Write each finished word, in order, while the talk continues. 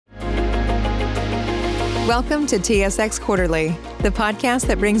Welcome to TSX Quarterly, the podcast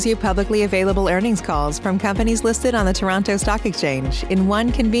that brings you publicly available earnings calls from companies listed on the Toronto Stock Exchange in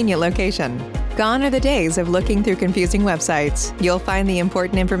one convenient location. Gone are the days of looking through confusing websites. You'll find the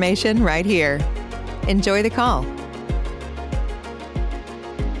important information right here. Enjoy the call.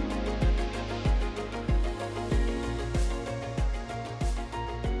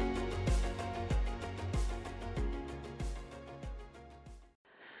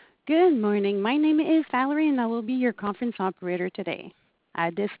 Good morning. My name is Valerie and I will be your conference operator today.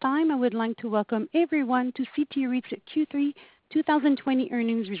 At this time, I would like to welcome everyone to CT Reit's Q3 2020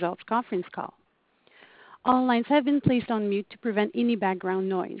 earnings results conference call. All lines have been placed on mute to prevent any background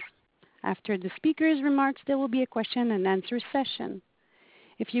noise. After the speaker's remarks, there will be a question and answer session.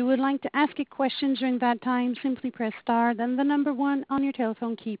 If you would like to ask a question during that time, simply press star, then the number 1 on your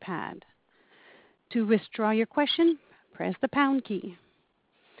telephone keypad. To withdraw your question, press the pound key.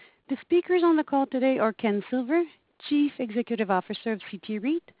 The speakers on the call today are Ken Silver, Chief Executive Officer of CT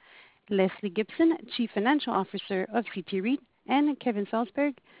Reit, Leslie Gibson, Chief Financial Officer of CT Reit, and Kevin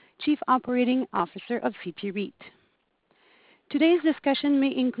Salzberg, Chief Operating Officer of CT Reit. Today's discussion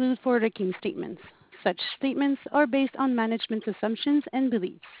may include forward-looking statements. Such statements are based on management's assumptions and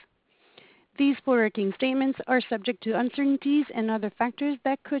beliefs. These forward-looking statements are subject to uncertainties and other factors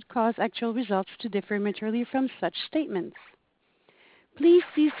that could cause actual results to differ materially from such statements. Please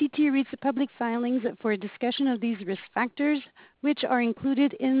see CT Reit's public filings for a discussion of these risk factors, which are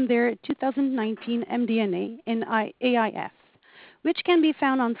included in their 2019 MD&A and AIF, which can be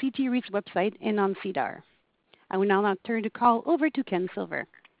found on CT Reit's website and on SEDAR. I will now turn the call over to Ken Silver.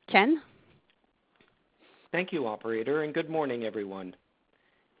 Ken? Thank you, operator, and good morning, everyone.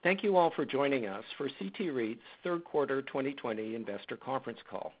 Thank you all for joining us for CT Reit's third quarter 2020 investor conference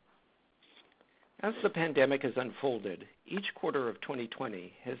call. As the pandemic has unfolded, each quarter of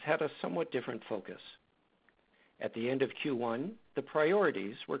 2020 has had a somewhat different focus. At the end of Q1, the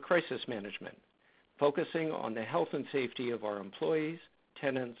priorities were crisis management, focusing on the health and safety of our employees,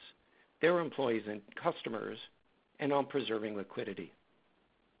 tenants, their employees and customers, and on preserving liquidity.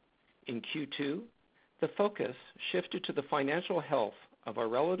 In Q2, the focus shifted to the financial health of our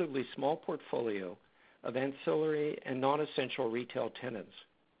relatively small portfolio of ancillary and non-essential retail tenants,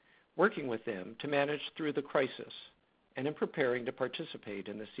 working with them to manage through the crisis and in preparing to participate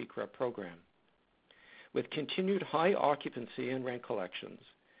in the CRT program. With continued high occupancy and rent collections,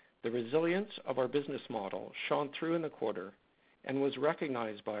 the resilience of our business model shone through in the quarter and was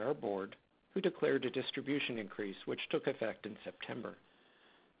recognized by our board, who declared a distribution increase which took effect in September.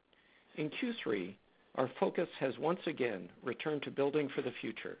 In Q3, our focus has once again returned to building for the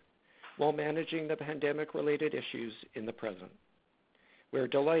future while managing the pandemic-related issues in the present. We are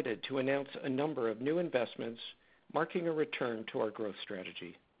delighted to announce a number of new investments marking a return to our growth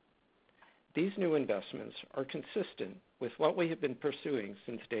strategy. These new investments are consistent with what we have been pursuing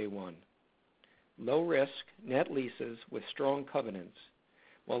since day one. Low-risk net leases with strong covenants,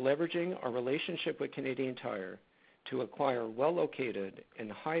 while leveraging our relationship with Canadian Tire to acquire well-located and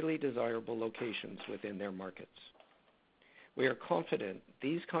highly desirable locations within their markets. We are confident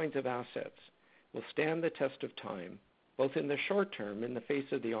these kinds of assets will stand the test of time, both in the short term in the face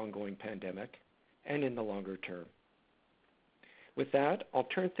of the ongoing pandemic and in the longer term. With that, I'll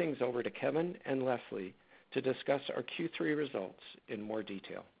turn things over to Kevin and Leslie to discuss our Q3 results in more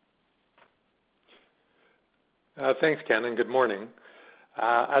detail. Thanks, Ken, and good morning.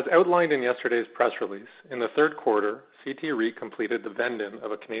 As outlined in yesterday's press release, in the third quarter, CT Reit completed the vend-in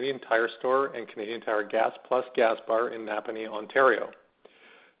of a Canadian Tire store and Canadian Tire Gas Plus gas bar in Napanee, Ontario.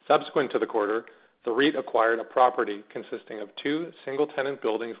 Subsequent to the quarter, the REIT acquired a property consisting of 2 single-tenant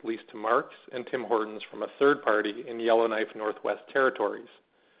buildings leased to Marks and Tim Hortons from a third party in Yellowknife, Northwest Territories.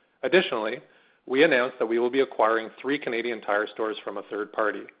 Additionally, we announced that we will be acquiring 3 Canadian Tire stores from a third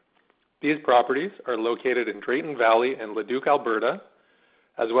party. These properties are located in Drayton Valley and Leduc, Alberta,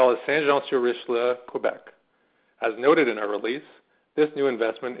 as well as Saint-Jean-sur-Richelieu, Quebec. As noted in our release, this new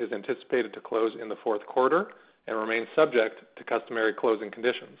investment is anticipated to close in the fourth quarter and remains subject to customary closing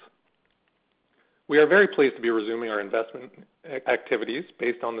conditions. We are very pleased to be resuming our investment activities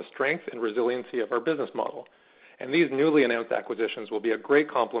based on the strength and resiliency of our business model, and these newly announced acquisitions will be a great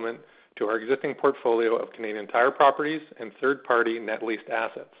complement to our existing portfolio of Canadian Tire properties and third-party net leased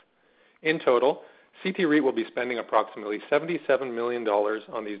assets. In total, CT Reit will be spending approximately $77 million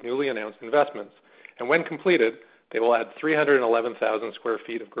on these newly announced investments, and when completed, they will add 311,000 square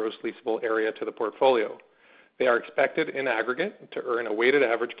feet of gross leasable area to the portfolio. They are expected in aggregate to earn a weighted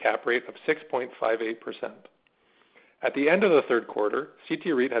average cap rate of 6.58%. At the end of the third quarter, CT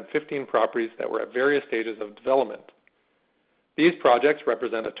Reit had 15 properties that were at various stages of development. These projects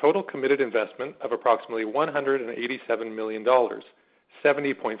represent a total committed investment of approximately $187 million,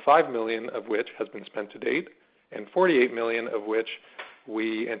 $70.5 million of which has been spent to date, and $48 million of which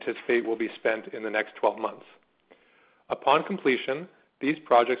we anticipate will be spent in the next 12 months. Upon completion, these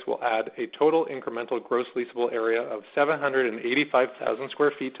projects will add a total incremental gross leasable area of 785,000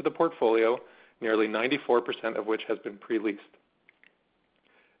 square feet to the portfolio, nearly 94% of which has been pre-leased.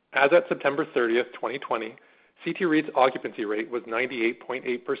 As at September 30th, 2020, CT REIT's occupancy rate was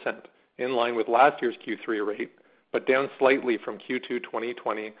 98.8%, in line with last year's Q3 rate, but down slightly from Q2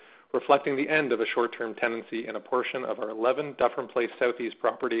 2020, reflecting the end of a short-term tenancy in a portion of our 11 Dufferin Place Southeast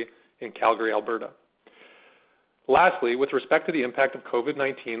property in Calgary, Alberta. Lastly, with respect to the impact of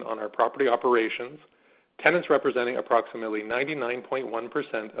COVID-19 on our property operations, tenants representing approximately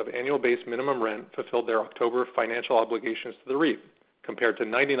 99.1% of annual base minimum rent fulfilled their October financial obligations to the REIT, compared to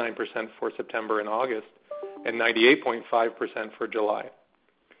 99% for September and August, and 98.5% for July.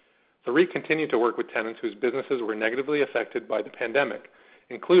 The REIT continued to work with tenants whose businesses were negatively affected by the pandemic,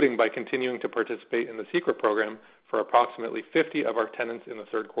 including by continuing to participate in the CECRA program for approximately 50 of our tenants in the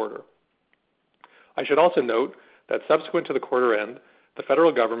third quarter. I should also note that subsequent to the quarter end, the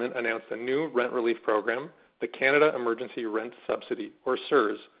federal government announced a new rent relief program, the Canada Emergency Rent Subsidy, or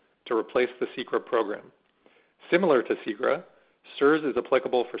CERS, to replace the CECRA program. Similar to CECRA, CERS is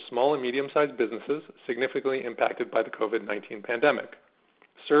applicable for small and medium-sized businesses significantly impacted by the COVID-19 pandemic.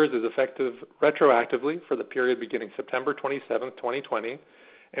 CERS is effective retroactively for the period beginning September 27, 2020,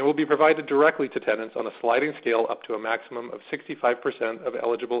 and will be provided directly to tenants on a sliding scale up to a maximum of 65% of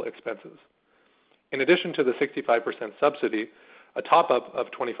eligible expenses. In addition to the 65% subsidy, a top-up of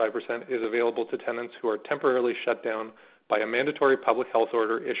 25% is available to tenants who are temporarily shut down by a mandatory public health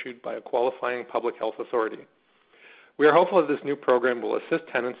order issued by a qualifying public health authority. We are hopeful that this new program will assist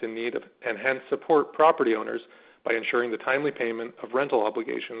tenants in need of, and hence support property owners by ensuring the timely payment of rental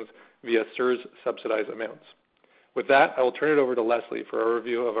obligations via CERS subsidized amounts. With that, I will turn it over to Leslie for a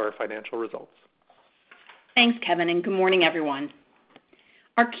review of our financial results. Thanks, Kevin, and good morning, everyone.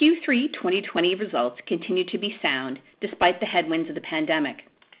 Our Q3 2020 results continue to be sound despite the headwinds of the pandemic.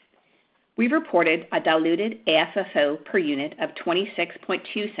 We reported a diluted AFFO per unit of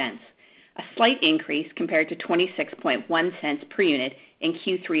 26.2 cents, a slight increase compared to 26.1 cents per unit in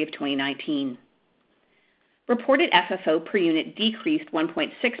Q3 of 2019. Reported FFO per unit decreased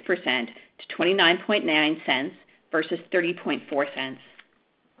 1.6% to 29.9 cents versus 30.4 cents.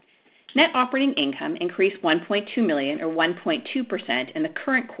 Net operating income increased $1.2 million or 1.2% in the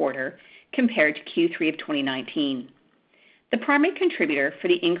current quarter compared to Q3 of 2019. The primary contributor for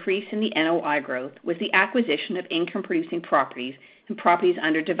the increase in the NOI growth was the acquisition of income-producing properties and properties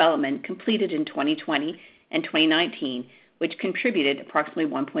under development completed in 2020 and 2019, which contributed approximately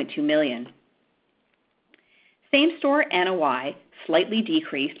 $1.2 million. Same-store NOI slightly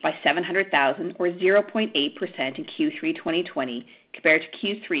decreased by $700,000 or 0.8% in Q3 2020 compared to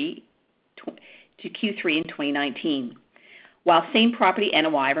Q3 in 2019, while same-property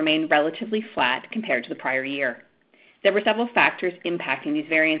NOI remained relatively flat compared to the prior year. There were several factors impacting these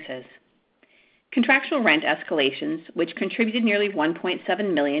variances. Contractual rent escalations, which contributed nearly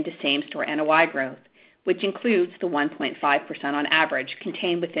 $1.7 million to same-store NOI growth, which includes the 1.5% on average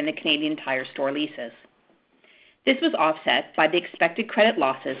contained within the Canadian Tire store leases. This was offset by the expected credit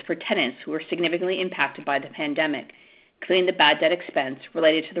losses for tenants who were significantly impacted by the pandemic, including the bad debt expense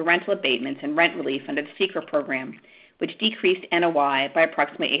related to the rental abatements and rent relief under the CECRA program, which decreased NOI by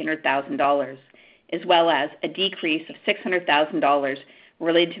approximately $800,000, as well as a decrease of $600,000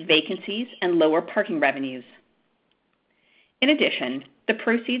 related to vacancies and lower parking revenues. In addition, the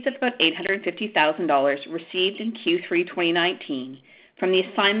proceeds of about $850,000 received in Q3 2019 from the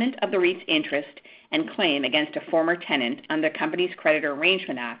assignment of the REIT's interest and claim against a former tenant under the Companies Creditor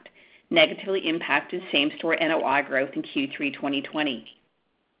Arrangement Act negatively impacted same-store NOI growth in Q3 2020.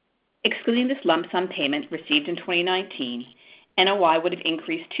 Excluding this lump sum payment received in 2019, NOI would have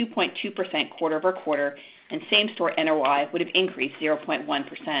increased 2.2% quarter over quarter, and same-store NOI would have increased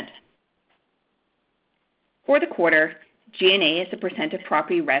 0.1%. For the quarter, G&A as a percent of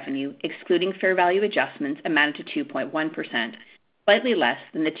property revenue, excluding fair value adjustments, amounted to 2.1%, slightly less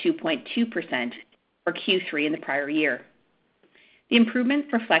than the 2.2% for Q3 in the prior year. The improvement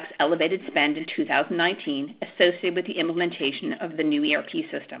reflects elevated spend in 2019 associated with the implementation of the new ERP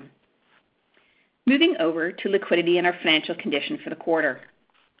system. Moving over to liquidity and our financial condition for the quarter.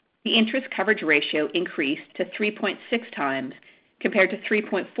 The interest coverage ratio increased to 3.6 times compared to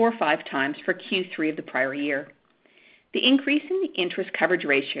 3.45 times for Q3 of the prior year. The increase in the interest coverage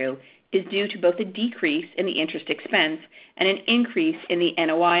ratio is due to both a decrease in the interest expense and an increase in the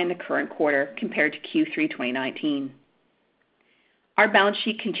NOI in the current quarter compared to Q3 2019. Our balance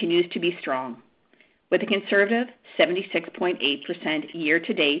sheet continues to be strong, with a conservative 76.8%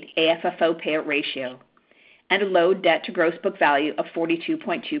 year-to-date AFFO payout ratio and a low debt-to-gross book value of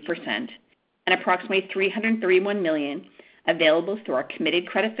 42.2%, and approximately $331 million available through our committed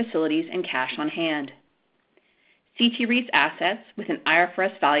credit facilities and cash on hand. CT REIT's assets, with an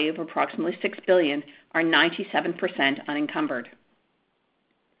IFRS value of approximately $6 billion, are 97% unencumbered.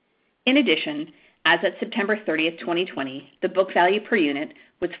 In addition, as of September 30th, 2020, the book value per unit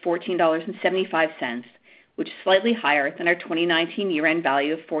was $14.75, which is slightly higher than our 2019 year-end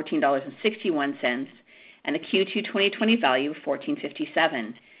value of $14.61 and the Q2 2020 value of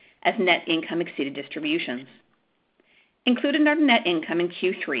 $14.57, as net income exceeded distributions. Included in our net income in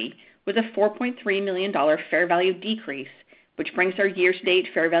Q3 was a $4.3 million fair value decrease, which brings our year-to-date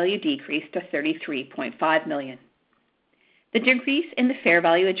fair value decrease to $33.5 million. The decrease in the fair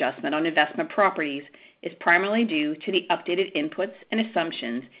value adjustment on investment properties is primarily due to the updated inputs and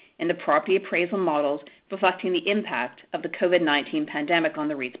assumptions in the property appraisal models reflecting the impact of the COVID-19 pandemic on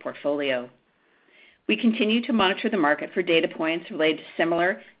the REIT's portfolio. We continue to monitor the market for data points related to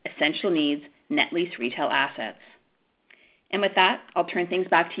similar essential needs net lease retail assets. And with that, I'll turn things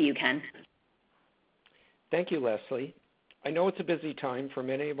back to you, Ken. Thank you, Leslie. I know it's a busy time for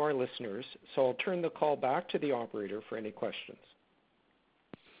many of our listeners, so I'll turn the call back to the operator for any questions.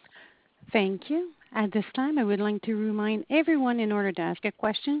 Thank you. At this time, I would like to remind everyone, in order to ask a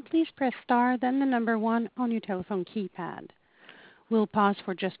question, please press star, then the number 1 on your telephone keypad. We'll pause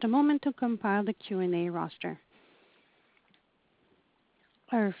for just a moment to compile the Q&A roster.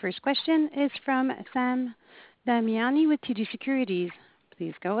 Our first question is from Sam Damiani with TD Securities.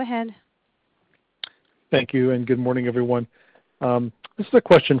 Please go ahead. Thank you, and good morning, everyone. This is a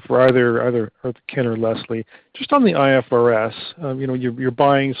question for either Ken or Leslie. Just on the IFRS, you're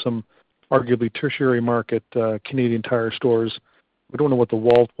buying some arguably tertiary market Canadian Tire stores. We don't know what the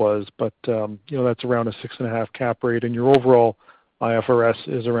WALT was, but that's around a 6.5 cap rate, and your overall IFRS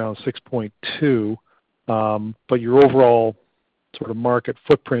is around 6.2. But your overall sort of market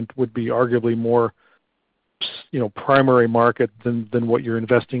footprint would be arguably more, primary market than what you're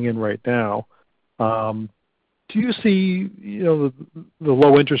investing in right now. Do you see, the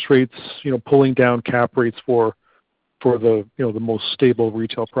low interest rates, pulling down cap rates for the, the most stable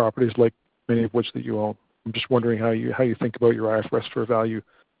retail properties, like many of which that you own? I'm just wondering how you think about your IFRS fair value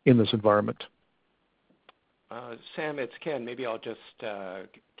in this environment. Sam, it's Ken. Maybe I'll just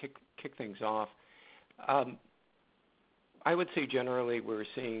kick things off. I would say generally we're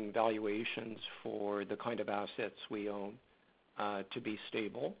seeing valuations for the kind of assets we own to be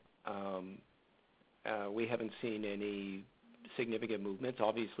stable. We haven't seen any significant movements.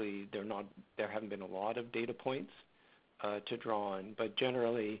 Obviously, there haven't been a lot of data points to draw on, but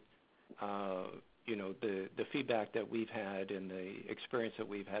generally, the feedback that we've had and the experience that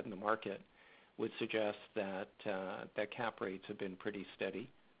we've had in the market would suggest that that cap rates have been pretty steady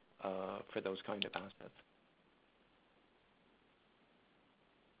for those kind of assets.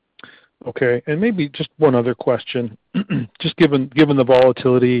 Okay, and maybe just one other question. Just given the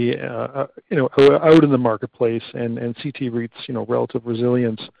volatility, out in the marketplace and CT REIT's, relative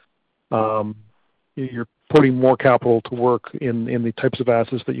resilience, you're putting more capital to work in the types of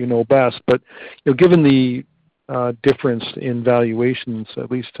assets that you know best. But given the difference in valuations,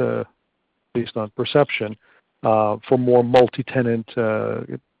 at least based on perception, for more multi-tenant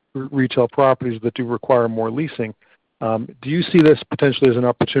retail properties that do require more leasing. Do you see this potentially as an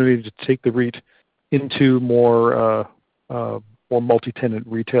opportunity to take the REIT into more multi-tenant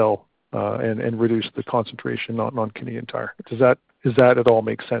retail and reduce the concentration on Canadian Tire? Does that at all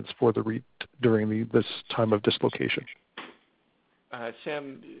make sense for the REIT during this time of dislocation?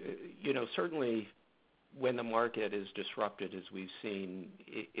 Sam, certainly when the market is disrupted, as we've seen,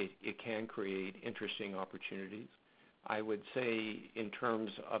 it can create interesting opportunities. I would say in terms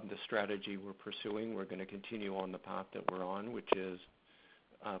of the strategy we're pursuing, we're going to continue on the path that we're on, which is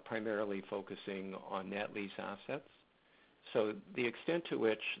primarily focusing on net lease assets. So the extent to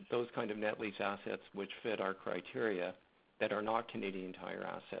which those kind of net lease assets which fit our criteria that are not Canadian Tire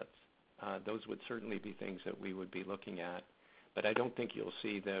assets, those would certainly be things that we would be looking at. But I don't think you'll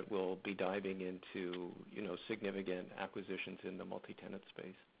see that we'll be diving into, significant acquisitions in the multi-tenant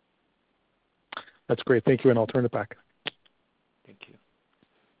space. That's great. Thank you, and I'll turn it back. Thank you.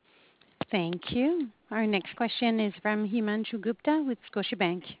 Thank you. Our next question is from Himanshu Gupta with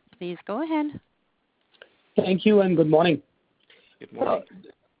Scotiabank. Please go ahead. Thank you, and good morning. Good morning.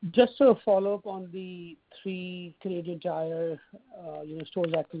 Just a follow-up on the 3 Canadian Tire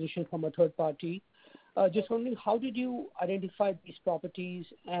stores acquisition from a third party. Just wondering, how did you identify these properties,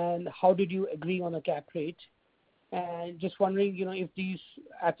 and how did you agree on a cap rate? And just wondering, if these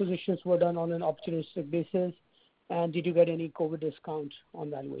acquisitions were done on an opportunistic basis, and did you get any COVID discount on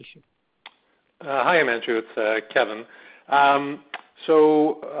valuation? Hi, Himanshu. It's Kevin.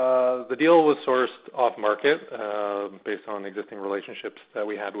 So the deal was sourced off market based on existing relationships that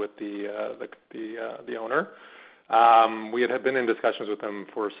we had with the owner. We had been in discussions with them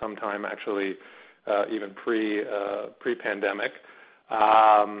for some time, actually, even pre-pandemic,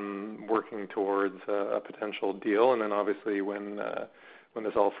 working towards a potential deal. And then obviously when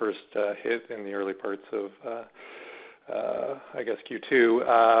this all first hit in the early parts of I guess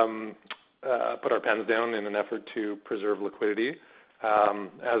Q2, put our pens down in an effort to preserve liquidity.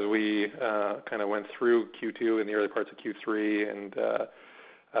 As we kind of went through Q2 and the early parts of Q3, and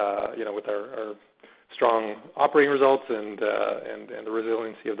with our strong operating results and the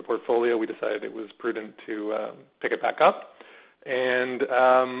resiliency of the portfolio, we decided it was prudent to pick it back up. And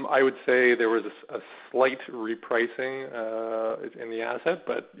I would say there was a slight repricing in the asset,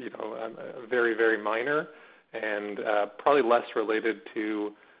 but very, very minor, and probably less related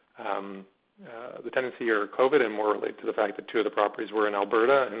to the tendency or COVID, and more related to the fact that two of the properties were in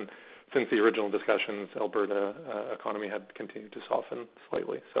Alberta, and since the original discussions, Alberta economy had continued to soften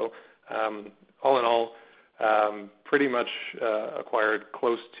slightly. So all in all, pretty much acquired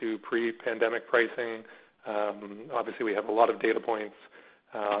close to pre-pandemic pricing. Obviously, we have a lot of data points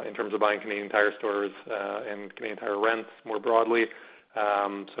in terms of buying Canadian Tire stores and Canadian Tire rents more broadly.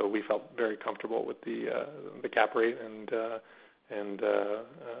 So we felt very comfortable with the cap rate, and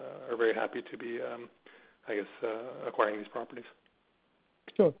are very happy to be, acquiring these properties.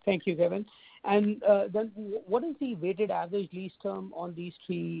 Sure. Thank you, Kevin. And then what is the weighted average lease term on these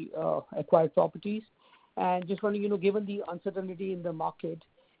three acquired properties? And just wondering, given the uncertainty in the market,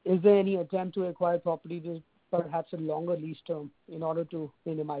 is there any attempt to acquire properties with perhaps a longer lease term in order to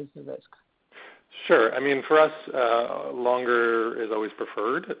minimize the risk? Sure. I mean, for us, longer is always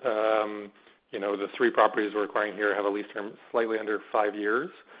preferred. The three properties we're acquiring here have a lease term slightly under 5 years,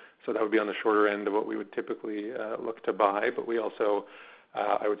 so that would be on the shorter end of what we would typically look to buy. But we also,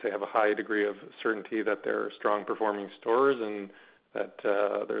 I would say, have a high degree of certainty that they're strong performing stores, and that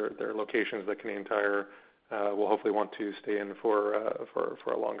they're locations that Canadian Tire will hopefully want to stay in for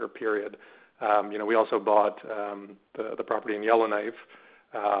a longer period. We also bought the property in Yellowknife,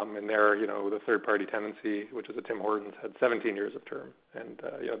 and there, the third-party tenancy, which is a Tim Hortons, had 17 years of term, and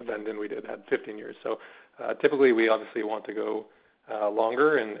the Vendon we did had 15 years. So typically, we obviously want to go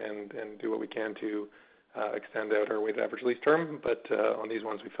longer and do what we can to extend out our weighted average lease term. But on these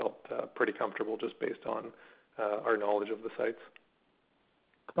ones, we felt pretty comfortable just based on our knowledge of the sites.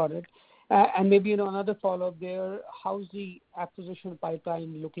 Got it. And maybe another follow-up there. How's the acquisition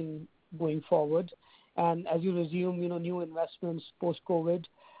pipeline looking going forward? And as you resume, new investments post-COVID,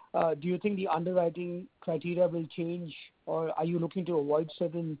 do you think the underwriting criteria will change, or are you looking to avoid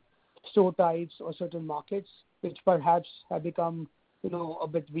certain store types or certain markets which perhaps have become, a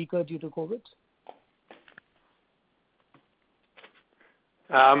bit weaker due to COVID?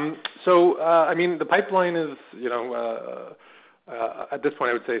 The pipeline is, at this point,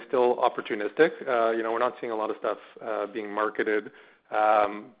 I would say still opportunistic. We're not seeing a lot of stuff being marketed,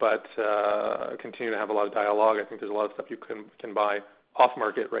 but continue to have a lot of dialogue. I think there's a lot of stuff you can buy off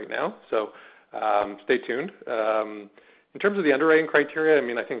market right now. So stay tuned. In terms of the underwriting criteria,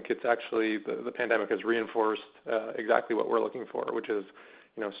 I think it's actually the pandemic has reinforced exactly what we're looking for, which is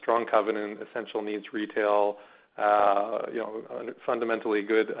strong covenant, essential needs retail, fundamentally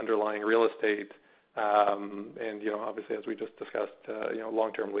good underlying real estate, and obviously, as we just discussed,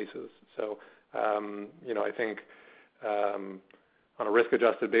 long-term leases. So I think on a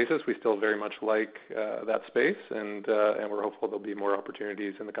risk-adjusted basis, we still very much like that space, and we're hopeful there'll be more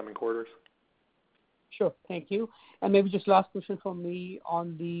opportunities in the coming quarters. Sure. Thank you. And maybe just last question from me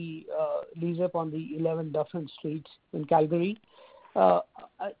on the lease-up on the 11 Dufferin Street in Calgary.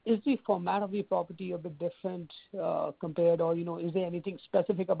 Is the format of the property a bit different compared, or, is there anything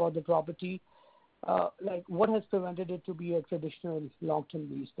specific about the property? What has prevented it to be a traditional long-term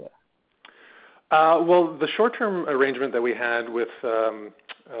lease there? Well, the short-term arrangement that we had with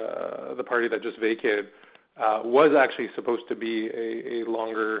the party that just vacated was actually supposed to be a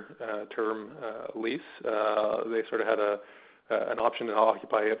longer term lease. They sort of had an option to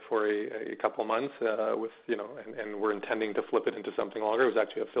occupy it for a couple months and we're intending to flip it into something longer. It was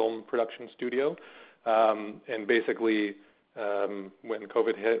actually a film production studio. And basically, when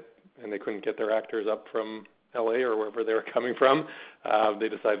COVID hit and they couldn't get their actors up from LA or wherever they were coming from, they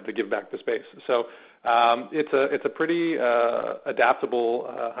decided to give back the space. So it's a pretty adaptable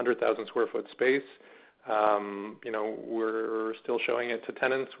 100,000 square foot space. We're still showing it to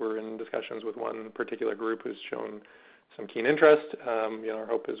tenants. We're in discussions with one particular group who's shown some keen interest. Our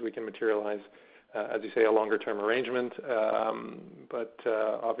hope is we can materialize, as you say, a longer-term arrangement. But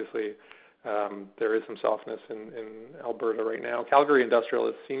obviously, there is some softness in Alberta right now. Calgary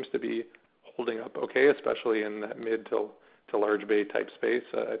Industrial seems to be holding up okay, especially in that mid to large bay type space.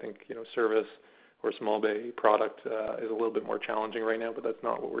 I think service or small bay product is a little bit more challenging right now, but that's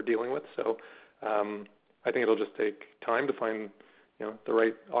not what we're dealing with. So I think it'll just take time to find the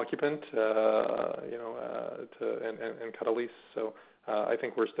right occupant and cut a lease. So I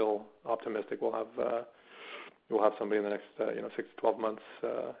think we're still optimistic. We'll have somebody in the next 6 to 12 months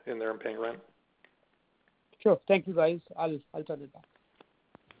in there and paying rent. Sure. Thank you, guys. I'll turn it back.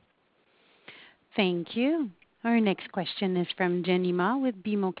 Thank you. Our next question is from Jenny Ma with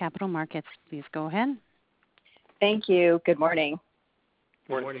BMO Capital Markets. Please go ahead. Thank you. Good morning.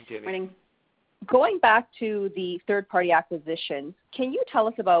 Good morning, Jenny. Morning. Going back to the third-party acquisitions, can you tell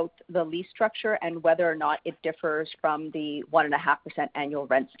us about the lease structure and whether or not it differs from the 1.5% annual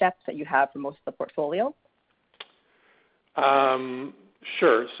rent steps that you have for most of the portfolio?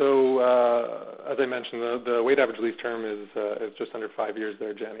 Sure. So as I mentioned, the weighted average lease term is just under 5 years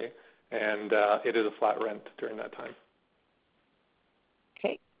there, Jenny, and it is a flat rent during that time.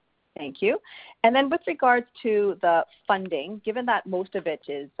 Okay. Thank you. And then with regards to the funding, given that most of it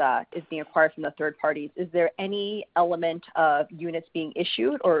is being acquired from the third parties, is there any element of units being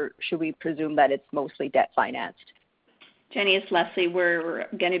issued, or should we presume that it's mostly debt financed? Jenny, it's Leslie. We're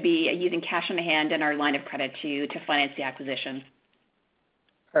going to be using cash on hand and our line of credit to finance the acquisition.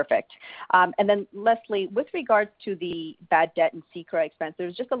 Perfect. And then, Leslie, with regards to the bad debt and CRA expense,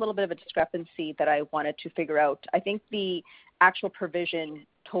 there's just a little bit of a discrepancy that I wanted to figure out. I think the actual provision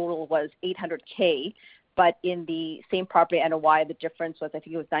total was $800K, but in the same property NOI, the difference was, I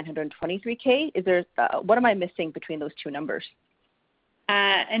think it was $923K. Is there, what am I missing between those two numbers?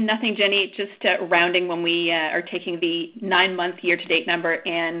 And nothing, Jenny, just rounding when we are taking the 9-month year-to-date number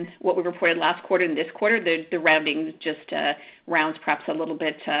and what we reported last quarter and this quarter, the rounding just rounds perhaps a little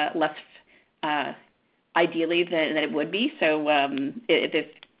bit less ideally than it would be. So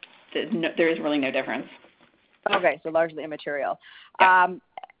there is really no difference. Okay, so largely immaterial. Yeah.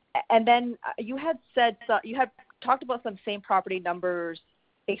 And then you had said you had talked about some same property numbers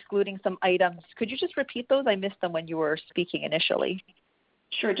excluding some items. Could you just repeat those? I missed them when you were speaking initially.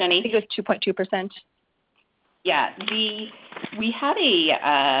 Sure, Jenny. I think it was 2.2%. Yeah, we had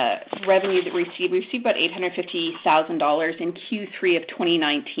a revenue that we received about $850,000 in Q3 of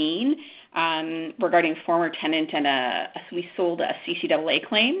 2019 regarding former tenant, and we sold a CCAA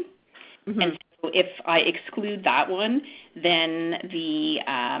claim. Mm-hmm. And so if I exclude that one, then the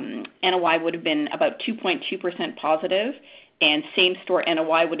NOI would have been about 2.2% positive, and same-store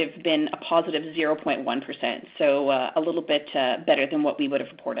NOI would have been a positive 0.1%, so a little bit better than what we would have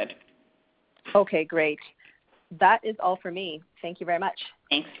reported. Okay, great. That is all for me. Thank you very much.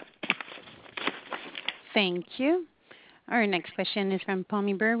 Thanks. Thank you. Our next question is from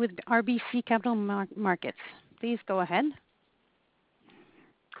Pammi Bir with RBC Capital Markets. Please go ahead.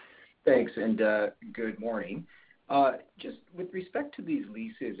 Thanks, and good morning. Just with respect to these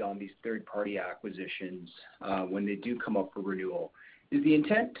leases on these third-party acquisitions, when they do come up for renewal, is the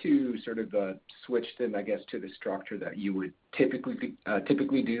intent to sort of switch them, I guess, to the structure that you would typically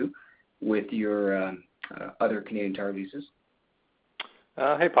do with your other Canadian Tire leases?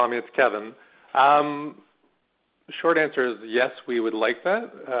 Hey, Pammi, it's Kevin. Short answer is yes, we would like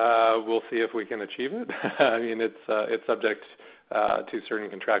that. We'll see if we can achieve it. I mean, it's subject to certain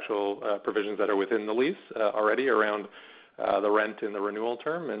contractual provisions that are within the lease already around the rent in the renewal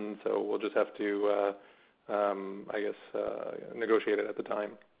term, and so we'll just have to, negotiate it at the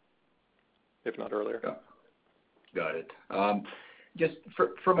time, if not earlier. Got it. Just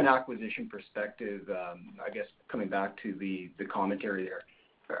from an acquisition perspective, I guess coming back to the commentary there,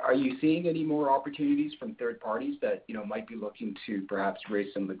 are you seeing any more opportunities from third parties that might be looking to perhaps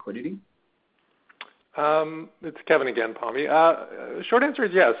raise some liquidity? It's Kevin again, Pammi. Short answer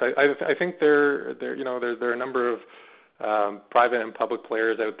is yes. I think there are a number of private and public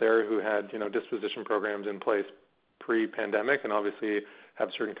players out there who had disposition programs in place pre-pandemic, and obviously have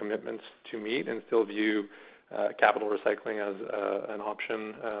certain commitments to meet, and still view capital recycling as an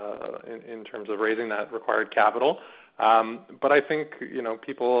option in terms of raising that required capital. But I think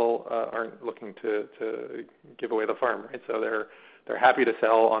people aren't looking to give away the farm, right? So they're happy to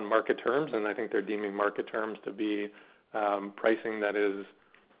sell on market terms, and I think they're deeming market terms to be pricing that is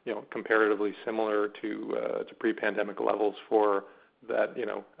comparatively similar to pre-pandemic levels for that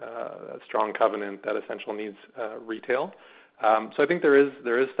strong covenant that essential needs retail. So I think there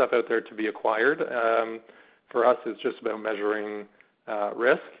is stuff out there to be acquired. For us, it's just about measuring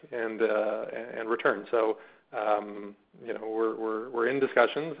risk and return. So we're in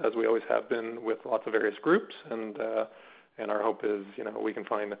discussions, as we always have been, with lots of various groups, and our hope is we can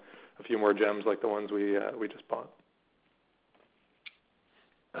find a few more gems like the ones we just bought.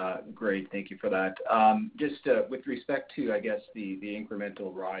 Great, thank you for that. Just with respect to, I guess, the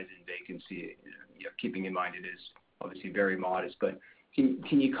incremental rise in vacancy, keeping in mind it is obviously very modest, but can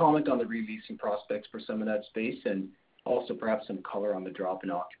you comment on the releasing prospects for some of that space, and also perhaps some color on the drop in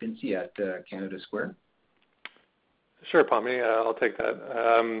occupancy at Canada Square? Sure, Pami, I'll take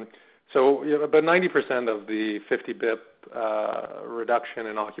that. So about 90% of the 50 BIP reduction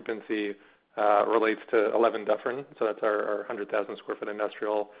in occupancy relates to 11 Dufferin. So that's our 100,000 square foot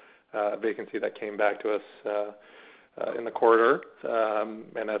industrial vacancy that came back to us in the quarter.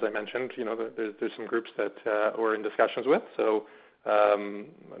 And as I mentioned, there's some groups that we're in discussions with. So I'm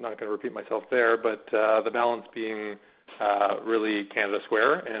not going to repeat myself there, but the balance being really Canada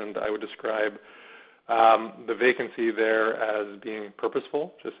Square, and I would describe the vacancy there as being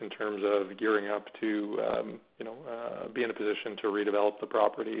purposeful, just in terms of gearing up to be in a position to redevelop the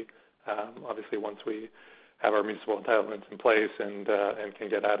property. Obviously, once we have our municipal entitlements in place and can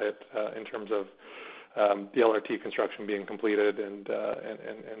get at it in terms of the LRT construction being completed and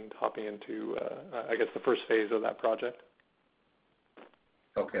hopping into, I guess, the first phase of that project.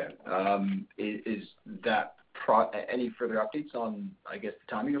 Okay. Is that any further updates on, I guess,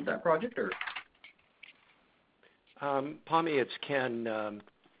 the timing of that project, or? Pami, it's Ken.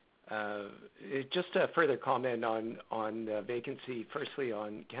 Just a further comment on vacancy. Firstly,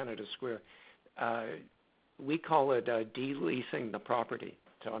 on Canada Square, we call it de-leasing the property.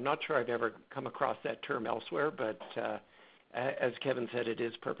 So I'm not sure I've ever come across that term elsewhere, but as Kevin said, it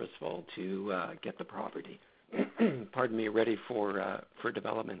is purposeful to get the property, pardon me, ready for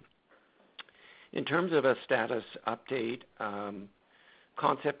development. In terms of a status update,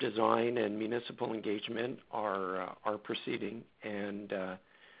 concept design and municipal engagement are proceeding, and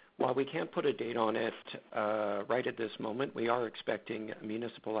while we can't put a date on it right at this moment, we are expecting a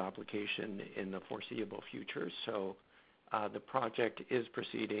municipal application in the foreseeable future. So the project is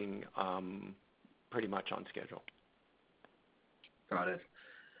proceeding pretty much on schedule. Got it.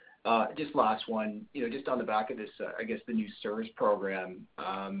 Just last one, just on the back of this, I guess the new service program,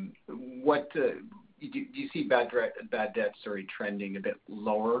 what do you see bad debts trending a bit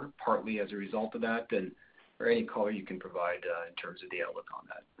lower, partly as a result of that, or any color you can provide in terms of the outlook on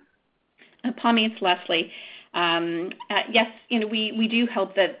that? Pami, it's Leslie. Yes, we do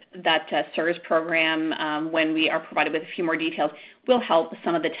hope that service program, when we are provided with a few more details, will help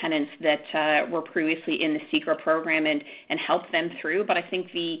some of the tenants that were previously in the CECRA program and help them through. But I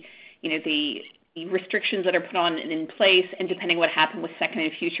think the restrictions that are put on in place, and depending what happened with second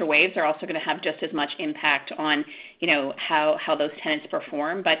and future waves, are also going to have just as much impact on how those tenants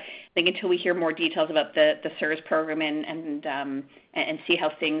perform. But I think until we hear more details about the service program and see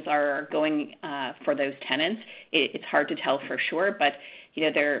how things are going for those tenants, it's hard to tell for sure. But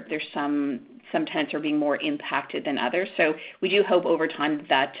there's some tenants are being more impacted than others. So we do hope over time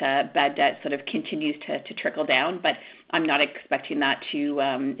that bad debt sort of continues to trickle down, but I'm not expecting that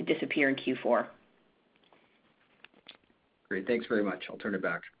to disappear in Q4. Great. Thanks very much. I'll turn it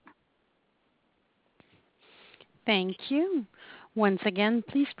back. Thank you. Once again,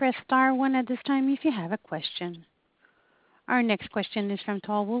 please press star one at this time if you have a question. Our next question is from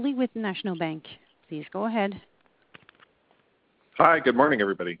Tal Woolley with National Bank. Please go ahead. Hi, good morning,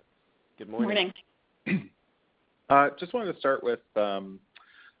 everybody. Good morning. Just wanted to start with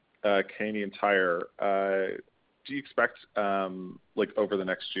Canadian Tire. Do you expect, over the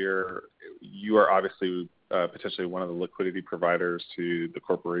next year, you are obviously potentially one of the liquidity providers to the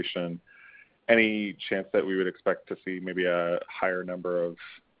corporation. Any chance that we would expect to see maybe a higher number of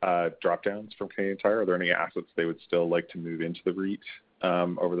drop-downs from Canadian Tire? Are there any assets they would still like to move into the REIT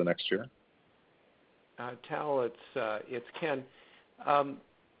over the next year? Tal, it's Ken.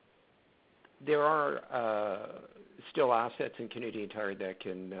 There are still assets in Canadian Tire that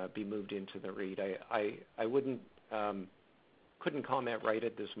can be moved into the REIT. I couldn't comment right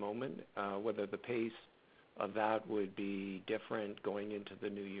at this moment whether the pace of that would be different going into the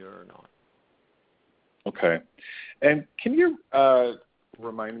new year or not. Okay. And can you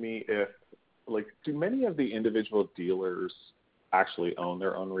remind me if, do many of the individual dealers actually own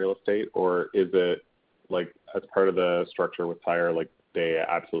their own real estate, or is it, as part of the structure with Tire, they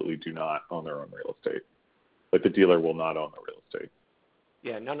absolutely do not own their own real estate? The dealer will not own the real estate?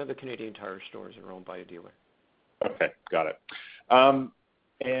 Yeah, none of the Canadian Tire stores are owned by a dealer. Okay, got it.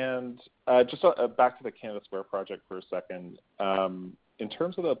 And just back to the Canada Square project for a second. In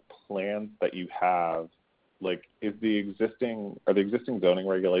terms of the plans that you have, like, are the existing zoning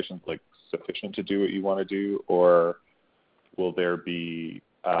regulations like sufficient to do what you want to do, or will there be,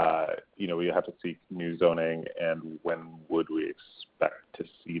 we have to seek new zoning, and when would we expect to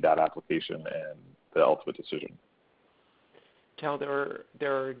see that application and the ultimate decision? Tal, there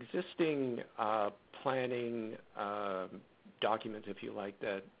are existing planning documents, if you like,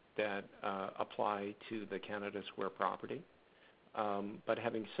 that apply to the Canada Square property. But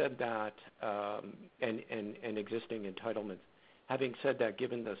having said that, and existing entitlements, having said that,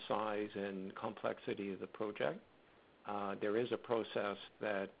 given the size and complexity of the project, there is a process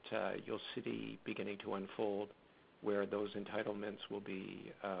that you'll see beginning to unfold where those entitlements will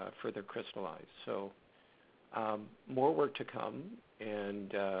be further crystallized. So more work to come,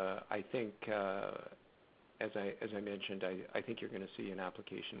 and I think, as I mentioned, I think you're going to see an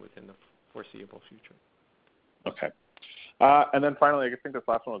application within the foreseeable future. Okay. And then finally, I think this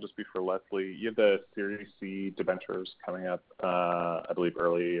last one will just be for Leslie. You have the Series C debentures coming up, I believe,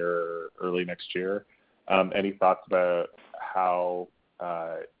 early next year. Any thoughts about how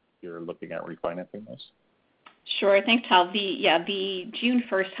you're looking at refinancing those? Sure. Thanks, Tal. The June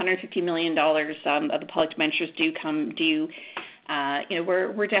 1st, $150 million of the public debentures do come due.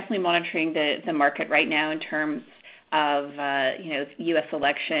 We're definitely monitoring the market right now in terms of U.S.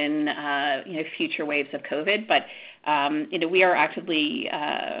 election, future waves of COVID, but we are actively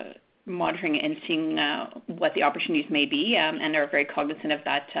monitoring and seeing what the opportunities may be, and are very cognizant of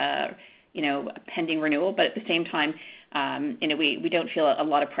that, pending renewal. But at the same time, we don't feel a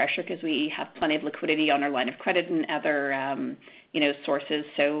lot of pressure because we have plenty of liquidity on our line of credit and other, sources.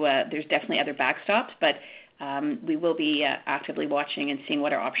 So there's definitely other backstops, but we will be actively watching and seeing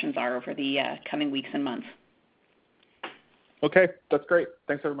what our options are over the coming weeks and months. Okay, that's great.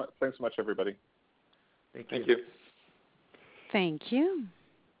 Thanks so much, everybody. Thank you. Thank you.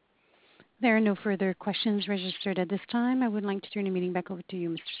 There are no further questions registered at this time. I would like to turn the meeting back over to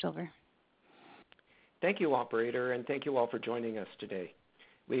you, Mr. Silver. Thank you, operator, and thank you all for joining us today.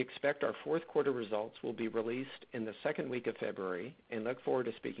 We expect our fourth quarter results will be released in the second week of February, and look forward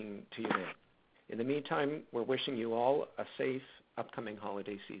to speaking to you then. In the meantime, we're wishing you all a safe upcoming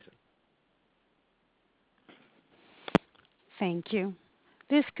holiday season. Thank you.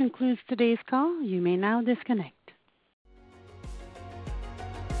 This concludes today's call. You may now disconnect.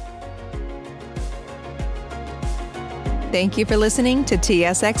 Thank you for listening to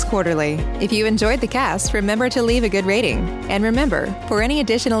TSX Quarterly. If you enjoyed the cast, remember to leave a good rating. And remember, for any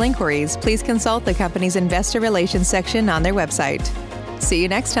additional inquiries, please consult the company's investor relations section on their website. See you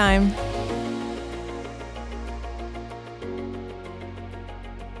next time.